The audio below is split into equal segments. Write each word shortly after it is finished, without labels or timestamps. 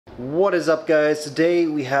What is up, guys? Today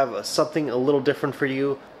we have something a little different for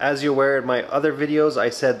you. As you're aware, in my other videos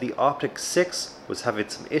I said the Optic 6 was having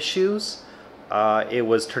some issues. It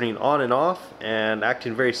was turning on and off and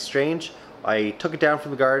acting very strange. I took it down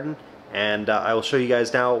from the garden and I will show you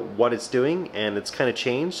guys now what it's doing, and it's kind of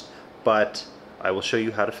changed, but I will show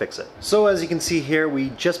you how to fix it. So as you can see here,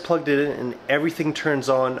 we just plugged it in and everything turns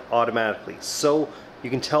on automatically. So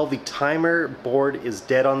you can tell the timer board is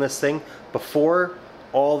dead on this thing. Before,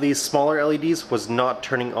 all these smaller LEDs was not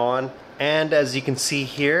turning on, and as you can see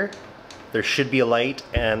here, there should be a light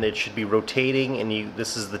and it should be rotating, and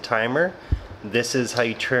this is the timer. This is how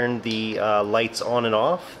you turn the lights on and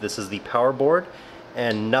off. This is the power board,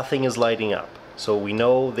 and nothing is lighting up. So we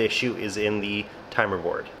know the issue is in the timer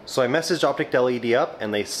board. So I messaged Optic LED up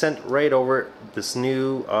and they sent right over this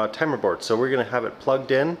new timer board. So we're gonna have it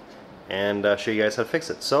plugged in and show you guys how to fix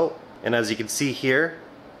it. So, and as you can see here,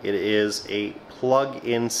 it is a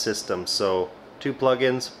plug-in system. So 2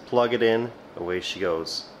 plug-ins, plug it in, away she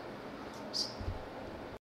goes.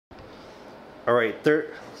 Alright,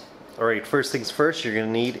 first things first, you're gonna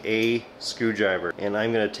need a screwdriver, and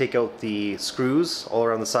I'm gonna take out the screws all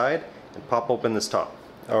around the side and pop open this top.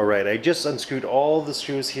 Alright, I just unscrewed all the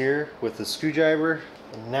screws here with the screwdriver,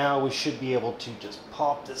 and now we should be able to just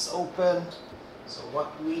pop this open. So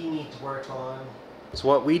what we need to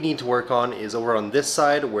work on is over on this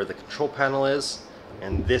side where the control panel is,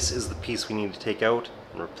 and this is the piece we need to take out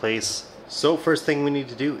and replace. So first thing we need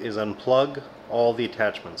to do is unplug all the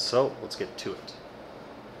attachments. So let's get to it.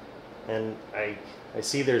 And I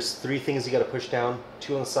see there's 3 things you got to push down,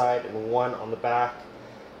 2 on the side and 1 on the back.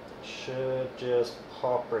 Should just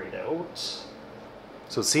pop right out.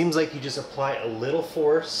 So it seems like you just apply a little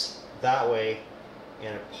force that way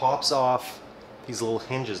and it pops off these little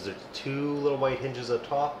hinges. There's 2 little white hinges at the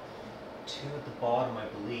top, 2 at the bottom, I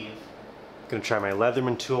believe. I'm gonna try my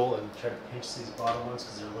Leatherman tool and try to pinch these bottom ones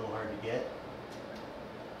because they're a little hard to get.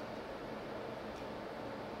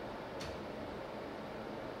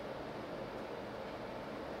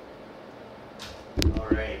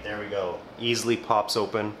 Alright, there we go. Easily pops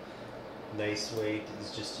open. Nice way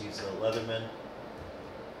to just use a Leatherman.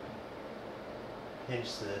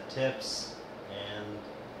 Pinch the tips and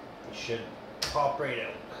you should pop right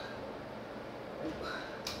out.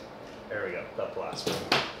 There we go, got the last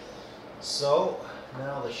one. So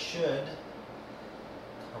now this should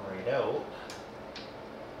come right out.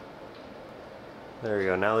 There we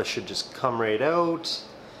go, now this should just come right out,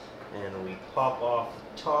 and we pop off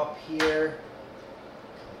the top here.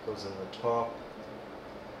 It goes in the top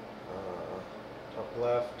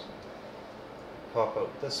left. Pop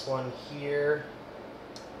out this one here.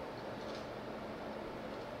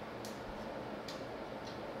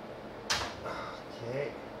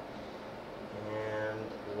 Okay, and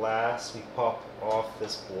last we pop off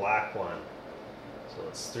this black one. So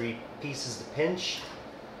it's 3 pieces to pinch.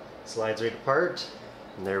 Slides right apart,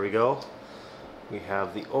 and there we go. We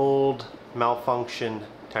have the old malfunctioned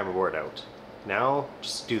timer board out. Now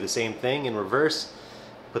just do the same thing in reverse.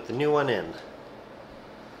 Put the new one in.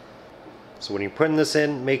 So when you're putting this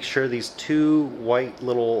in, make sure these 2 white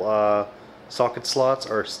little socket slots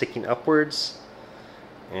are sticking upwards.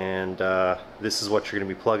 And this is what you're going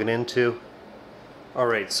to be plugging into.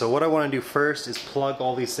 Alright, so what I want to do first is plug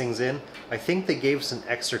all these things in. I think they gave us an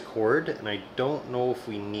extra cord and I don't know if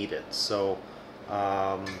we need it. So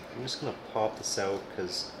I'm just going to pop this out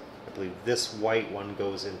because I believe this white one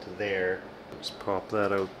goes into there. Just pop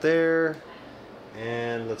that out there.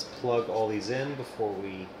 And let's plug all these in before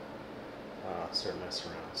we start messing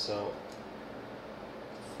around. So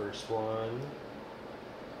first one.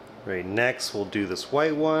 Right, next we'll do this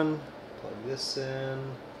white one, plug this in.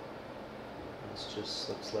 This just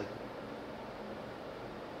looks like,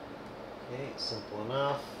 okay, simple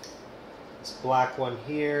enough. This black one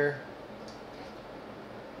here.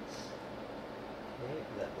 Okay,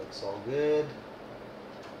 that looks all good.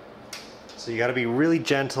 So you got to be really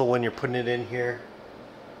gentle when you're putting it in here.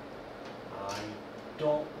 You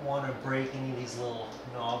don't want to break any of these little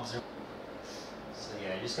knobs. So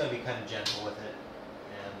yeah, you just got to be kind of gentle with it.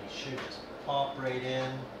 And you should just pop right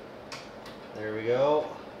in. There we go.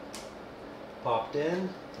 Popped in. And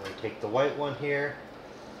we take the white one here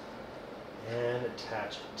and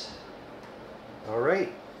attach it.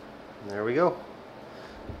 Alright, there we go.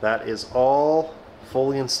 That is all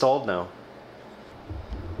fully installed now.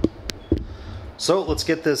 So let's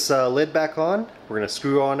get this lid back on. We're going to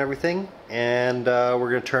screw on everything and we're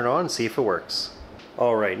going to turn it on and see if it works.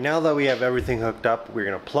 Alright, now that we have everything hooked up, we're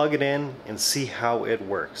going to plug it in and see how it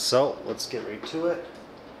works. So let's get right to it.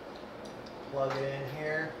 Plug it in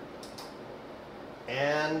here.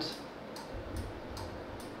 And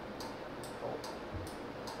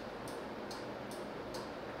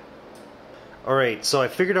Alright, so I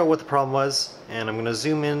figured out what the problem was, and I'm going to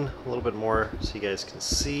zoom in a little bit more so you guys can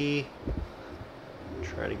see.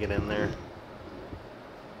 Try to get in there.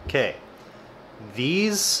 Okay,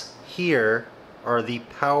 these here are the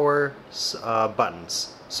power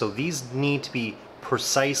buttons. So these need to be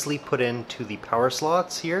precisely put into the power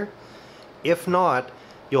slots here. If not,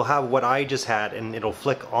 you'll have what I just had, and it'll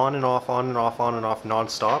flick on and off, on and off, on and off,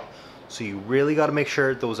 non-stop. So you really got to make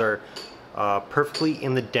sure those are perfectly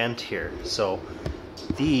in the dent here. So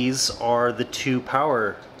these are the two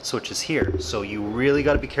power switches here. So you really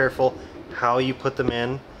got to be careful how you put them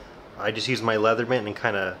in. I just used my leather mitt and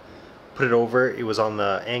kind of put it over. It was on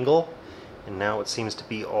the angle, and now it seems to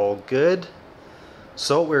be all good.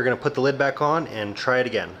 So we're going to put the lid back on and try it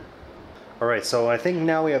again. Alright, so I think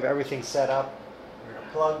now we have everything set up. We're going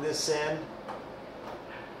to plug this in.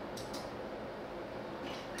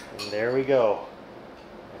 And there we go.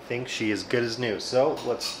 I think she is good as new. So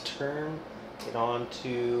let's turn it on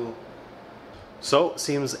to... So,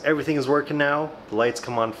 seems everything is working now. The lights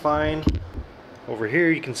come on fine. Over here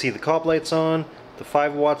you can see the cop lights on, the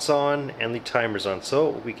 5 watts on, and the timer's on. So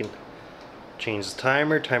we can change the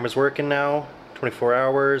timer. Timer's working now. 24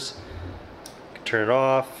 hours. You can turn it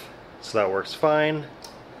off. So that works fine.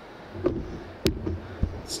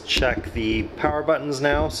 Let's check the power buttons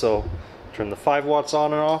now. So turn the 5 watts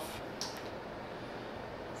on and off.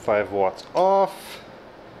 5 watts off.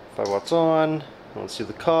 5 watts on. Let's do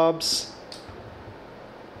the cobs.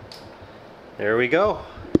 There we go.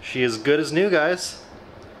 She is good as new, guys.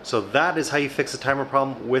 So that is how you fix a timer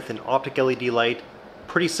problem with an Optic LED light.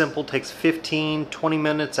 Pretty simple, takes 15-20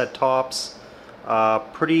 minutes at tops.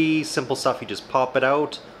 Pretty simple stuff. You just pop it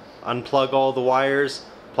out, unplug all the wires,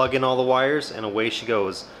 plug in all the wires, and away she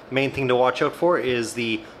goes. Main thing to watch out for is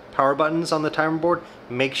the power buttons on the timer board.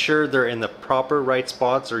 Make sure they're in the proper right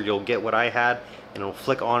spots, or you'll get what I had, and it'll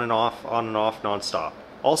flick on and off non-stop.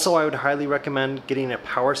 Also, I would highly recommend getting a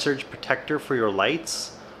power surge protector for your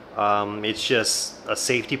lights. It's just a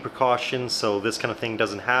safety precaution so this kind of thing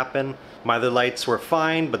doesn't happen. My other lights were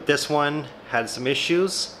fine, but this one had some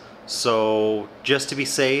issues. So just to be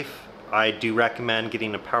safe, I do recommend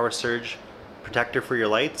getting a power surge protector for your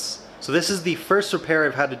lights. So this is the first repair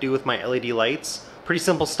I've had to do with my LED lights. Pretty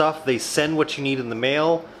simple stuff. They send what you need in the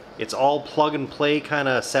mail. It's all plug and play kind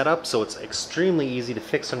of setup, so it's extremely easy to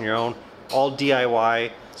fix on your own. All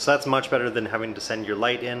DIY, so that's much better than having to send your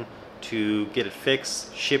light in to get it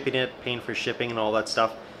fixed, shipping it, paying for shipping and all that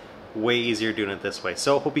stuff. Way easier doing it this way.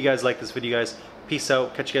 So hope you guys like this video, guys. Peace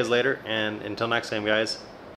out, catch you guys later, and until next time, guys,